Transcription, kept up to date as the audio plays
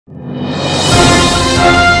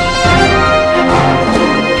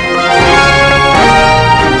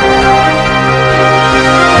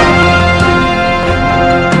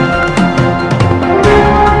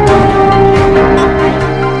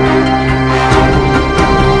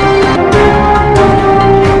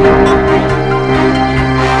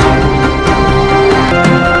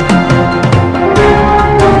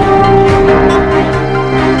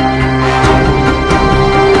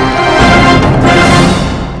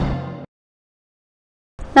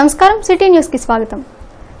నమస్కారం city news కి స్వాగతం.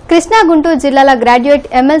 కృష్ణా గుంటూరు జిల్లాల గ్రాడ్యుయేట్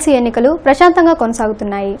ఎమ్మెల్సీ ఎన్నికలు ప్రశాంతంగా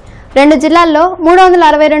కొనసాగుతున్నాయి. 2 జిల్లాల్లో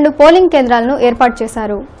 362 పోలింగ్ కేంద్రాలను ఏర్పాటు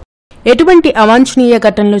చేశారు. ఎటువంటి అవాంఛనీయ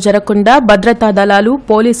ఘటనలు జరగకుండా భద్రతా దళాలు,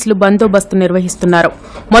 పోలీసులు బందోబస్తు నిర్వహిస్తున్నారు.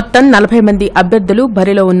 మొత్తం 40 మంది అభ్యర్థులు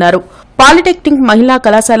బరిలో ఉన్నారు. పాలిటెక్నిక్ మహిళా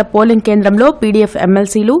కళాశాల పోలింగ్ కేంద్రంలో పీడీఎఫ్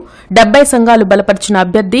ఎమ్మెల్సీలు 70 సంఘాలు బలపరిచిన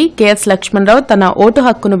అభ్యర్థి కెఎస్ లక్ష్మణరావు తన ఓటు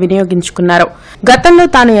హక్కును వినియోగించుకున్నారు. గతంలో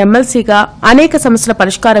తాను ఎమ్మెల్సీగా అనేక సమస్యల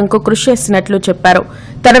పరిష్కారంకు కృషి చేసినట్లు చెప్పారు.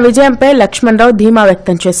 తన విజయంపై లక్ష్మణరావు ధీమా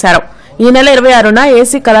వ్యక్తం చేశారు. ఈ నెల 26న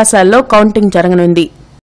ఏసీ కళాశాలలో కౌంటింగ్ జరగనుంది.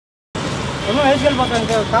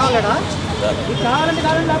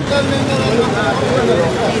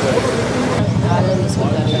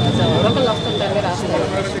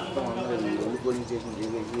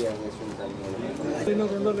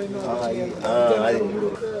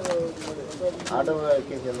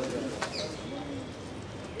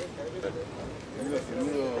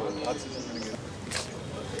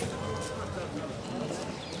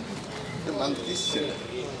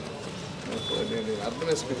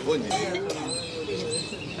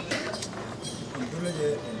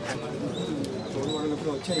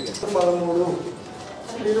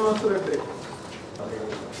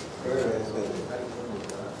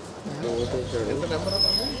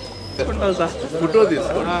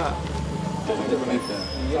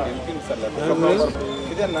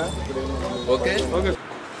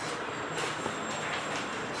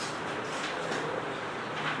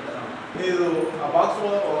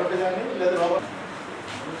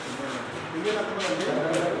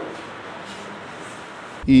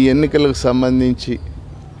 ఈ ఎన్నికలకు సంబంధించి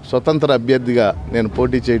స్వతంత్ర అభ్యర్థిగా నేను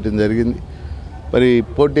పోటీ చేయడం జరిగింది. మరి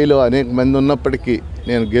పోటీలో అనేక మంది ఉన్నప్పటికీ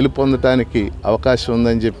నేను గెలుపొందటానికి అవకాశం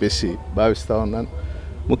ఉందని చెప్పేసి భావిస్తూ ఉన్నాను.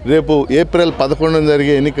 రేపు ఏప్రిల్ 11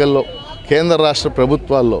 జరిగే ఎన్నికల్లో కేంద్ర రాష్ట్ర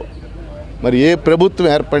ప్రభుత్వాల్లో మరి ఏ ప్రభుత్వం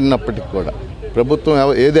ఏర్పడినప్పటికి కూడా, ప్రభుత్వం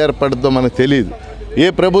ఏది ఏర్పడుతుందో మనకు తెలియదు, ఏ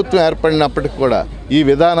ప్రభుత్వం ఏర్పడినప్పటికి కూడా ఈ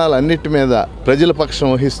విధానాలన్నిటి మీద ప్రజల పక్షం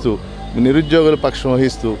వహిస్తూ, నిరుద్యోగుల పక్షం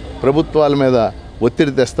వహిస్తూ ప్రభుత్వాల మీద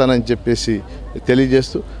ఒత్తిడి తెస్తానని చెప్పేసి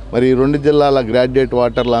తెలియజేస్తూ, మరి ఈ 2 జిల్లాల గ్రాడ్యుయేట్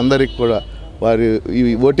ఓటర్లు అందరికీ కూడా వారి ఈ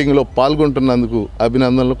ఓటింగ్లో పాల్గొంటున్నందుకు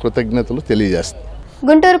అభినందనలు, కృతజ్ఞతలు తెలియజేస్తారు.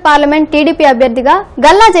 గుంటూరు పార్లమెంట్ టీడీపీ అభ్యర్థిగా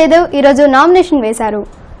గల్లా జయదేవ్ ఈరోజు నామినేషన్ వేశారు.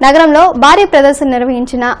 నగరంలో భారీ ప్రదర్శన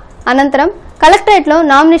నిర్వహించిన అనంతరం కలెక్టరేట్లో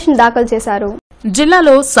నామినేషన్ దాఖలు చేశారు.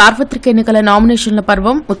 జిల్లాలో సార్వత్రిక ఎన్నికల నామినేషన్ల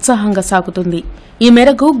పర్వం ఉత్సాహంగా సాగుతుంది. ఈ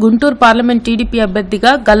మేరకు గుంటూరు పార్లమెంట్ టీడీపీ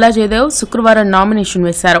అభ్యర్థిగా గల్లా జయదేవ్ శుక్రవారం నామినేషన్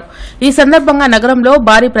వేశారు. ఈ సందర్భంగా నగరంలో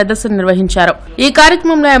భారీ ప్రదర్శన నిర్వహించారు. ఈ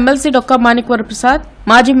కార్యక్రమంలో ఎమ్మెల్సీ డొక్కా మాణిక్వర ప్రసాద్,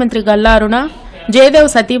 మాజీ మంత్రి గల్లా అరుణ, జయదేవ్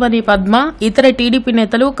సతీమణి పద్మ, ఇతర టీడీపీ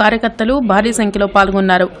నేతలు, కార్యకర్తలు భారీ సంఖ్యలో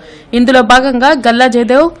పాల్గొన్నారు. ఇందులో భాగంగా గల్లా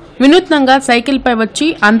జయదేవ్ వినూత్నంగా సైకిల్పై వచ్చి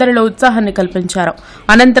అందరిలో ఉత్సాహాన్ని కల్పించారు.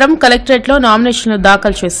 అనంతరం కలెక్టరేట్లో నామినేషన్లు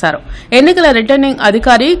దాఖలు చేశారు. ఎన్నికల రిటర్నింగ్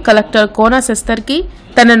అధికారి కలెక్టర్ కోనా శెస్తర్కి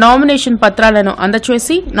తన నామినేషన్ పత్రాలను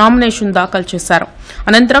అందచేసి నామినేషన్ దాఖలు చేశారు.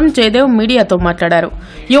 అనంతరం జయదేవ్ మీడియాతో మాట్లాడారు.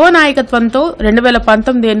 యువ నాయకత్వంతో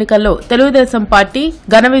 2019 ఎన్నికల్లో తెలుగుదేశం పార్టీ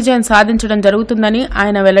ఘన విజయం సాధించడం జరుగుతుందని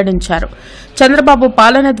ఆయన వెల్లడించారు. చంద్రబాబు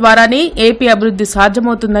పాలన ద్వారానే ఏపీ అభివృద్ది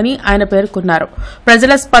సాధ్యమవుతుందని ఆయన పేర్కొన్నారు.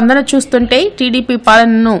 ప్రజల స్పందన చూస్తుంటే టీడీపీ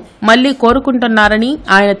పాలనను మళ్లీ కోరుకుంటున్నారని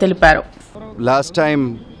ఆయన తెలిపారు. లాస్ట్ టైం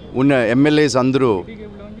ఉన్న ఎమ్మెల్యేస్ అందరూ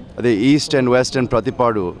అదే east and west and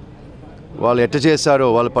Prathipadu వాళ్ళు ఎట్ట చేశారో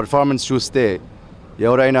వాళ్ళ పర్ఫార్మెన్స్ చూస్తే,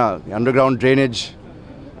 ఎవరైనా అండర్ గ్రౌండ్ డ్రైనేజ్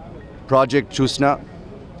ప్రాజెక్ట్ చూసినా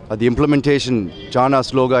అది ఇంప్లిమెంటేషన్ చాలా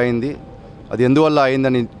స్లోగా అయింది. అది ఎందువల్ల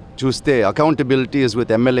అయిందని చూస్తే అకౌంటబిలిటీ ఇస్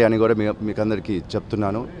విత్ ఎమ్మెల్యే అని కూడా మీకు అందరికీ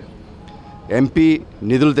చెప్తున్నాను. ఎంపీ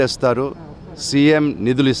నిధులు తెస్తారు, సీఎం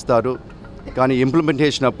నిధులు ఇస్తారు, కానీ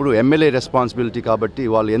ఇంప్లిమెంటేషన్ అప్పుడు ఎమ్మెల్యే రెస్పాన్సిబిలిటీ. కాబట్టి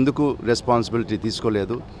వాళ్ళు ఎందుకు రెస్పాన్సిబిలిటీ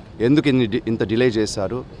తీసుకోలేదు, ఎందుకు ఇంత డిలే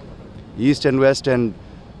చేశారు? East and west and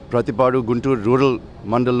Prathipadu Guntur rural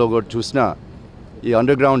మండల్లో కూడా చూసినా ఈ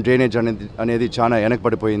అండర్ గ్రౌండ్ డ్రైనేజ్ అనేది చాలా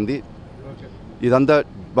వెనకపడిపోయింది. ఇదంతా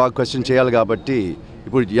బాగా క్వశ్చన్ చేయాలి. కాబట్టి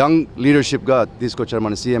ఇప్పుడు యంగ్ లీడర్షిప్గా తీసుకొచ్చారు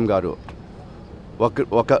మన సీఎం గారు.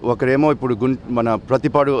 ఒకరేమో ఇప్పుడు మన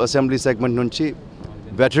ప్రతిపాడు అసెంబ్లీ సెగ్మెంట్ నుంచి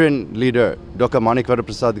వెటరన్ లీడర్ డొక్కా మాణిక్వర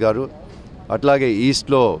ప్రసాద్ గారు, అట్లాగే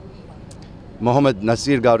ఈస్ట్లో మొహమ్మద్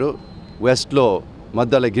నసీర్ గారు, వెస్ట్లో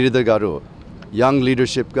మద్దాల గిరిధర్ గారు యంగ్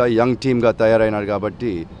లీడర్షిప్గా, యంగ్ టీమ్గా తయారైనారు.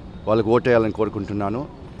 కాబట్టి వాళ్ళకు ఓటేయాలని కోరుకుంటున్నాను.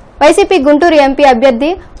 వైసీపీ గుంటూరు ఎంపీ అభ్యర్థి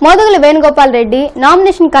మోదుగుల వేణుగోపాల్ రెడ్డి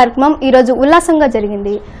నామినేషన్ కార్యక్రమం ఈరోజు ఉల్లాసంగా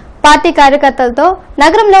జరిగింది. పార్టీ కార్యకర్తలతో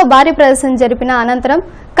నగరంలో భారీ ప్రదర్శన జరిపిన అనంతరం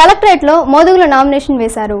కలెక్టరేట్లో మోదుగుల నామినేషన్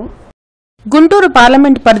వేశారు. గుంటూరు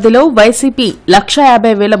పార్లమెంట్ పరిధిలో వైసీపీ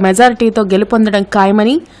 1,50,000 మెజారిటీతో గెలుపొందడం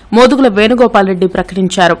ఖాయమని మోదుగుల వేణుగోపాల్ రెడ్డి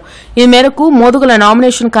ప్రకటించారు. ఈ మేరకు మోదుగుల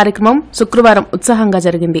నామినేషన్ కార్యక్రమం శుక్రవారం ఉత్సాహంగా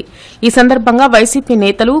జరిగింది. ఈ సందర్భంగా వైసీపీ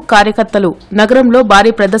నేతలు, కార్యకర్తలు నగరంలో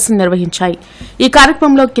భారీ ప్రదర్శన నిర్వహించాయి. ఈ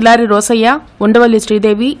కార్యక్రమంలో కిలారి రోసయ్య, ఉండవల్లి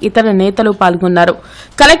శ్రీదేవి, ఇతర నేతలు పాల్గొన్నారు.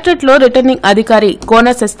 కలెక్టరేట్లో రిటర్నింగ్ అధికారి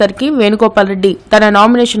కోన శెస్తర్కి వేణుగోపాల్ రెడ్డి తన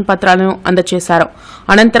నామినేషన్ పత్రాలను అందజేశారు.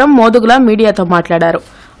 అనంతరం మోదుగుల మీడియాతో మాట్లాడారు.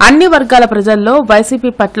 అన్ని వర్గాల ప్రజల్లో వైసీపీ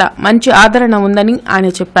పట్ల మంచి ఆదరణ ఉందని ఆయన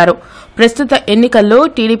చెప్పారు. ప్రస్తుత ఎన్నికల్లో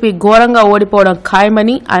టీడీపీ ఘోరంగా ఓడిపోవడం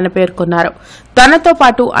ఖాయమని ఆయన పేర్కొన్నారు. తనతో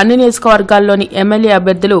పాటు అన్ని నియోజకవర్గాల్లోని ఎమ్మెల్యే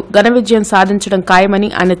అభ్యర్థులు ఘన విజయం సాధించడం ఖాయమని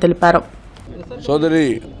ఆయన తెలిపారు. సోదరి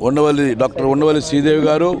డాక్టర్ ఉండవల్లి శ్రీదేవి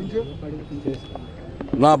గారు,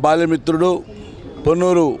 నా బాల్యమిత్రుడు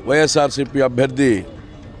పొన్నూరు వైఎస్ఆర్సీపీ అభ్యర్థి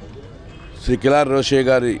శ్రీ కిలారి రోషయ్య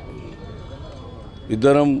గారి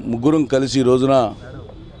ముగ్గురం కలిసి ఈ రోజున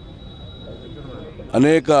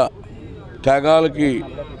అనేక త్యాగాలకి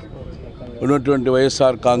ఉన్నటువంటి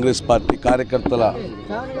వైఎస్ఆర్ కాంగ్రెస్ పార్టీ కార్యకర్తల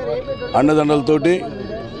అండదండలతోటి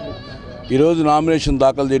ఈరోజు నామినేషన్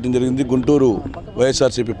దాఖలు చేయడం జరిగింది గుంటూరు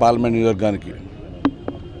వైఎస్ఆర్సీపీ పార్లమెంట్ నియోజకవర్గానికి.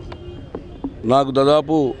 నాకు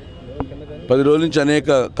దాదాపు 10 రోజుల నుంచి అనేక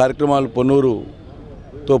కార్యక్రమాలు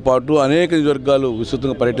పొన్నూరుతో పాటు అనేక నియోజకవర్గాలు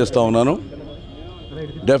విస్తృతంగా పర్యటిస్తూ ఉన్నాను.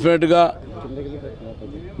 డెఫినెట్గా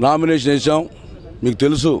నామినేషన్ వేసాం. మీకు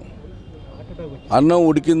తెలుసు, అన్నం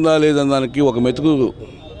ఉడికిందా లేదన్న దానికి ఒక మెతుకు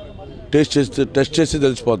టెస్ట్ చేస్తే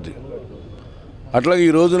తెలిసిపోద్ది. అట్లాగే ఈ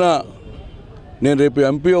రోజున నేను రేపు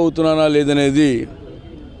ఎంపీ అవుతున్నానా లేదనేది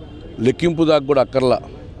లెక్కింపు దాకా కూడా అక్కర్లా.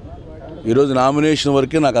 ఈరోజు నామినేషన్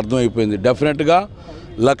వరకే నాకు అర్థమైపోయింది. డెఫినెట్గా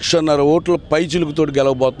 1,50,000 ఓట్ల పై చిలుకుతోటి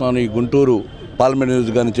గెలవబోతున్నాను ఈ గుంటూరు పార్లమెంట్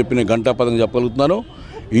నియోజకవర్గాన్ని చెప్పి నేను ఘంటాపదంగా చెప్పగలుగుతున్నాను.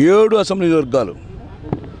 7 అసెంబ్లీ నియోజకవర్గాలు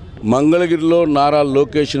మంగళగిరిలో నారా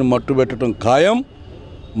లోకేష్ని మట్టు పెట్టడం ఖాయం.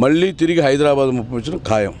 మళ్ళీ తిరిగి హైదరాబాద్ పంపించడం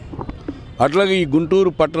ఖాయం. అట్లాగే ఈ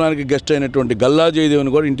గుంటూరు పట్టణానికి గెస్ట్ అయినటువంటి గల్లా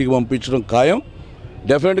జయదేవిని కూడా ఇంటికి పంపించడం ఖాయం.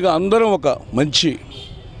 డెఫినెట్గా అందరం ఒక మంచి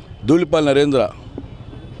ధూళిపాలి నరేంద్ర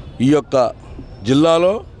ఈ యొక్క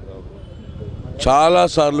జిల్లాలో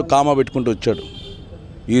చాలాసార్లు కామా పెట్టుకుంటూ వచ్చాడు.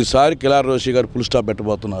 ఈసారి కిలారి రోషయ్య గారు ఫుల్ స్టాప్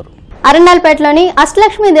పెట్టబోతున్నారు. అరణాల్పేటలోని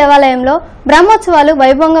అష్టలక్ష్మి దేవాలయంలో బ్రహ్మోత్సవాలు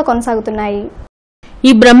వైభవంగా కొనసాగుతున్నాయి.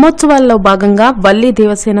 ఈ బ్రహ్మోత్సవాల్లో భాగంగా వల్లి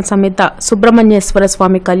దేవసేన సమేత సుబ్రహ్మణ్యేశ్వర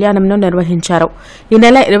స్వామి కళ్యాణంను నిర్వహించారు. ఈ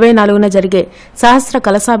నెల 24న జరిగే సహస్ర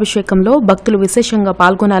కలశాభిషేకంలో భక్తులు విశేషంగా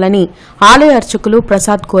పాల్గొనాలని ఆలయ అర్చకులు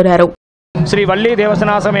ప్రసాద్ కోరారు. శ్రీ వల్లి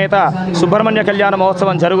దేవసేన సమేత సుబ్రహ్మణ్య కళ్యాణ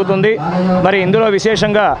మహోత్సవం జరుగుతుంది. మరి ఇందులో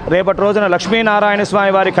విశేషంగా రేపటి రోజున లక్ష్మీనారాయణ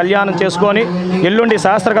స్వామి వారి కళ్యాణం చేసుకొని ఎల్లుండి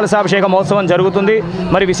సహస్ర కలశాభిషేక మహోత్సవం జరుగుతుంది.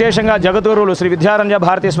 మరి విశేషంగా జగద్గురువులు శ్రీ విద్యారణ్య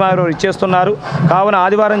భారతీ స్వామి వారు ఇచ్చేస్తున్నారు. కావున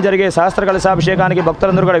ఆదివారం జరిగే సహస్ర కలశాభిషేకానికి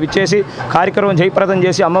భక్తులందరూ కూడా విచ్చేసి కార్యక్రమం జయప్రదం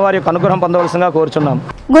చేసి అమ్మవారి యొక్క అనుగ్రహం పొందవలసిందిగా కోరుచున్నాం.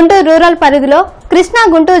 గుంటూరు రూరల్ పరిధిలో కృష్ణా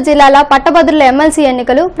గుంటూరు జిల్లాల పట్టభద్రుల ఎమ్మెల్సీ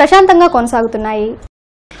ఎన్నికలు ప్రశాంతంగా కొనసాగుతున్నాయి.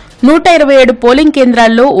 127 పోలింగ్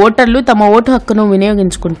కేంద్రాల్లో ఓటర్లు తమ ఓటు హక్కును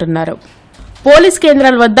వినియోగించుకుంటున్నారు. పోలీస్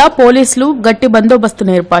కేంద్రాల వద్ద పోలీసులు గట్టి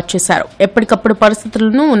బందోబస్తును ఏర్పాటు చేశారు. ఎప్పటికప్పుడు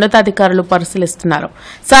పరిస్థితులను ఉన్నతాధికారులు పరిశీలిస్తున్నారు.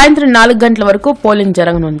 సాయంత్రం 4 గంటల వరకు పోలింగ్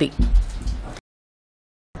జరగనుంది.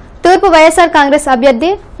 తూర్పు వైఎస్ఆర్ కాంగ్రెస్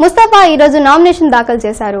అభ్యర్థి ముస్తఫా ఈరోజు నామినేషన్ దాఖలు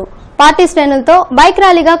చేశారు. పార్టీ శ్రేణులతో బైక్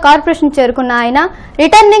ర్యాలీగా కార్పొరేషన్ చేరుకున్న ఆయన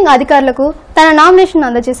రిటర్నింగ్ అధికారులకు తన నామినేషన్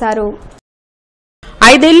అందజేశారు.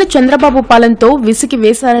 5 ఏళ్లు చంద్రబాబు పాలనతో విసిగి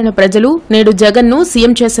వేశారన్న ప్రజలు నేడు జగన్ను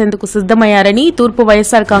సీఎం చేసేందుకు సిద్దమయ్యారని తూర్పు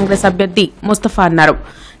వైఎస్ఆర్ కాంగ్రెస్ అభ్యర్థి ముస్తఫా అన్నారు.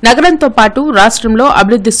 నగరంతో పాటు రాష్ట్రంలో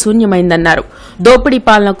అభివృద్ది శూన్యమైందన్నారు. దోపిడీ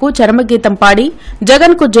పాలనకు చరమగీతం పాడి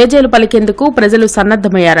జగన్కు జేజేలు పలికేందుకు ప్రజలు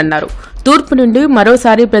సన్నద్దమయ్యారన్నారు. తూర్పు నుండి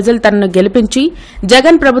మరోసారి ప్రజలు తనను గెలిపించి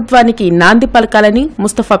జగన్ ప్రభుత్వానికి నాంది పలకాలని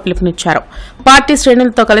ముస్తఫా పిలుపునిచ్చారు. పార్టీ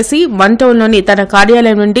శ్రేణులతో కలిసి వన్ టౌన్లోని తన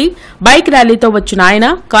కార్యాలయం నుండి బైక్ ర్యాలీతో వచ్చిన ఆయన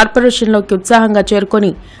కార్పొరేషన్లోకి ఉత్సాహంగా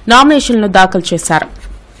చేరుకుని నామినేషన్లు దాఖలు చేశారు.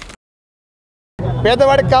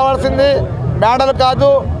 పేదవాడికి కావాల్సింది మేడలు కాదు,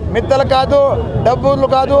 మిత్తలు కాదు, డబ్బులు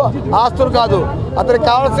కాదు, ఆస్తులు కాదు. అతనికి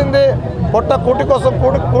కావాల్సింది పొట్ట కూటి కోసం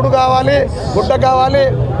కూడు కావాలి, గుడ్డ కావాలి,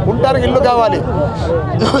 ఉండడానికి ఇల్లు కావాలి.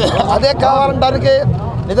 అదే కావాలంటానికి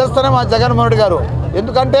నిదర్శనం మా జగన్మోహన్ రెడ్డి గారు.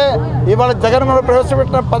 ఎందుకంటే ఇవాళ జగన్మోహన్ రెడ్డి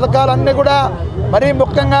ప్రవేశపెట్టిన పథకాలన్నీ కూడా మరీ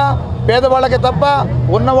ముఖ్యంగా పేదవాళ్ళకి తప్ప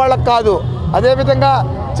ఉన్నవాళ్ళకి కాదు. అదేవిధంగా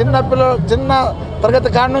చిన్న తరగతి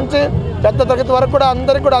కాడి నుంచి పెద్ద తరగతి వరకు కూడా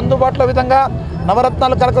అందరికీ కూడా అందుబాటులో విధంగా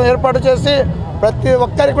నవరత్నాల కార్యక్రమం ఏర్పాటు చేసి ప్రతి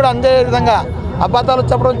ఒక్కరికి కూడా అందే విధంగా అబద్ధాలు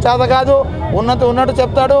చెప్పడం చేత కాదు. ఉన్నట్టు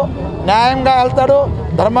చెప్తాడు, న్యాయంగా వెళ్తాడు,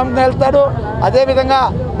 ధర్మంగా వెళ్తాడు. అదేవిధంగా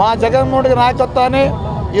మా జగన్మోహన్ రెడ్డి నాయకత్వాన్ని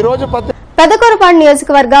ఈరోజు పెదకూరుపాడు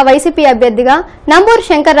నియోజకవర్గ వైసీపీ అభ్యర్థిగా నంబూరు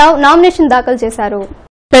శంకర్రావు నామినేషన్ దాఖలు చేశారు.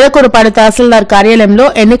 పెదకూరుపాడు తహసీల్దార్ కార్యాలయంలో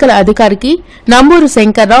ఎన్నికల అధికారికి నంబూరు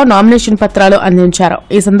శంకర్రావు నామినేషన్ పత్రాలు అందించారు.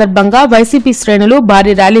 ఈ సందర్భంగా వైసీపీ శ్రేణులు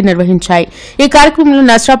భారీ ర్యాలీ నిర్వహించాయి. ఈ కార్యక్రమంలో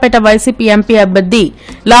నర్సరావుపేట వైసీపీ ఎంపీ అభ్యర్థి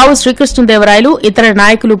లావు శ్రీకృష్ణదేవరాయలు ఇతర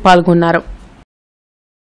నాయకులు పాల్గొన్నారు.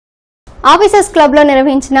 ఆఫీసర్స్ క్లబ్ లో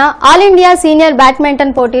నిర్వహించిన ఆల్ ఇండియా సీనియర్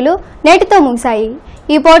బ్యాడ్మింటన్ పోటీలు నేటితో ముగిశాయి.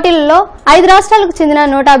 ఈ పోటీలలో 5 రాష్ట్రాలకు చెందిన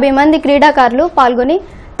 150 మంది క్రీడాకారులు పాల్గొని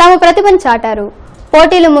తమ ప్రతిభను చాటారు.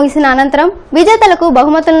 పోటీలు ముగిసిన అనంతరం విజేతలకు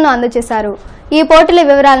బహుమతులను అందజేశారు. ఈ పోటీల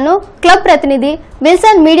వివరాలను క్లబ్ ప్రతినిధి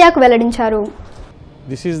విల్సన్ మీడియాకు వెల్లడించారు.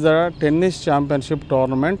 This is the tennis championship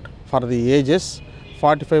tournament for the ages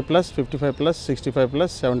 45 plus, 55 plus, 65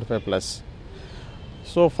 plus, 75 plus.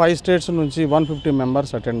 So 5 states నుంచి 150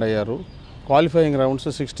 మెంబర్స్ అటెండ్ అయ్యారు. Qualifying rounds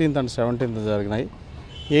 16th and 17th జరిగినాయి.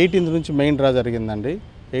 18th నుంచి మెయిన్ డ్రా జరిగిందండి.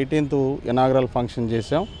 18th ఇనాగ్రల్ ఫంక్షన్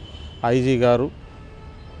చేసాం. ఐజీ గారు,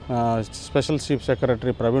 special chief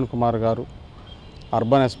secretary Praveen Kumar గారు,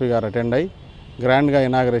 urban SP గారు attend అయ్యి గ్రాండ్గా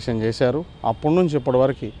ఇనాగ్రేషన్ చేశారు. అప్పటి నుంచి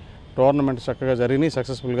ఇప్పటివరకు టోర్నమెంట్ చక్కగా జరిగినాయి,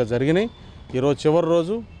 సక్సెస్ఫుల్గా జరిగినాయి. ఈరోజు చివరి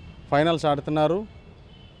రోజు ఫైనల్స్ ఆడుతున్నారు.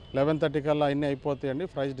 11:30 కల్లా అన్నీ అయిపోతాయండి.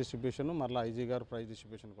 ప్రైజ్ డిస్ట్రిబ్యూషన్ మరలా ఐజీ గారు ప్రైజ్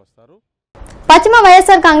డిస్ట్రిబ్యూషన్కి వస్తారు. పశ్చిమ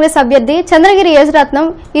వైఎస్ఆర్ కాంగ్రెస్ అభ్యర్థి చంద్రగిరి యేసురత్నం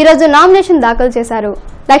ఈరోజు నామినేషన్ దాఖలు చేశారు.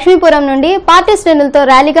 లక్ష్మీపురం నుండి పార్టీ శ్రేణులతో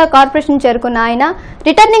ర్యాలీగా కార్పొరేషన్ చేరుకున్న ఆయన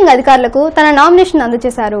రిటర్నింగ్ అధికారులకు తన నామినేషన్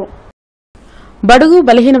అందజేశారు. బడుగు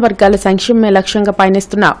బలహీన వర్గాల సంక్షేమమే లక్ష్యంగా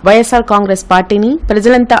పయనిస్తున్న వైఎస్సార్ కాంగ్రెస్ పార్టీని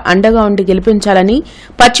ప్రజలంతా అండగా ఉండి గెలిపించాలని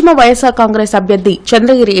పశ్చిమ వైఎస్సార్ కాంగ్రెస్ అభ్యర్థి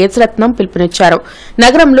చంద్రగిరి యేసురత్నం పిలుపునిచ్చారు.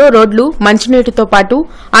 నగరంలో రోడ్లు, మంచినీటితో పాటు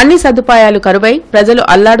అన్ని సదుపాయాలు కరువై ప్రజలు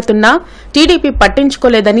అల్లాడుతున్నా టీడీపీ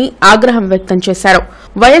పట్టించుకోలేదని ఆగ్రహం వ్యక్తం చేశారు.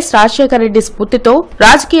 వైఎస్ రాజశేఖర రెడ్డి స్ఫూర్తితో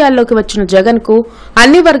రాజకీయాల్లోకి వచ్చిన జగన్ కు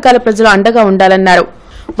అన్ని వర్గాల ప్రజలు అండగా ఉండాలన్నారు.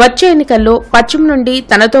 వచ్చే ఎన్నికల్లో పశ్చిమ నుండి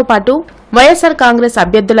తనతో పాటు వైఎస్సార్ కాంగ్రెస్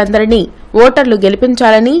అభ్యర్థులందరినీ ఓటర్లు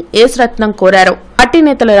గెలిపించాలని యేసురత్నం కోరారు. పార్టీ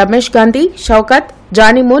నేతలు రమేష్ గాంధీ, షౌకత్,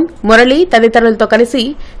 జానీమూన్, మురళి తదితరులతో కలిసి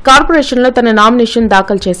కార్పొరేషన్లో తన నామినేషన్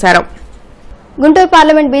దాఖలు చేశారు. గుంటూరు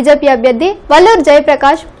పార్లమెంట్ బీజేపీ అభ్యర్థి వల్లూరు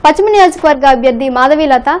జయప్రకాష్, పశ్చిమ నియోజకవర్గ అభ్యర్థి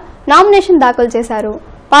మాధవీలత నామినేషన్ దాఖలు చేశారు.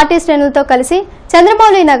 పార్టీ శ్రేణులతో కలిసి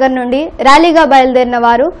చంద్రమౌళి నగర్ నుండి ర్యాలీగా బయలుదేరిన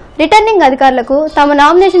వారు రిటర్నింగ్ అధికారులకు తమ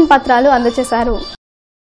నామినేషన్ పత్రాలు అందజేశారు.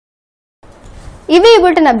 ఇవి ఈ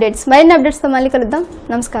బులెటిన్ అప్డేట్స్. మరిన్ని అప్డేట్స్తో మళ్ళీ కలుద్దాం.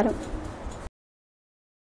 నమస్కారం.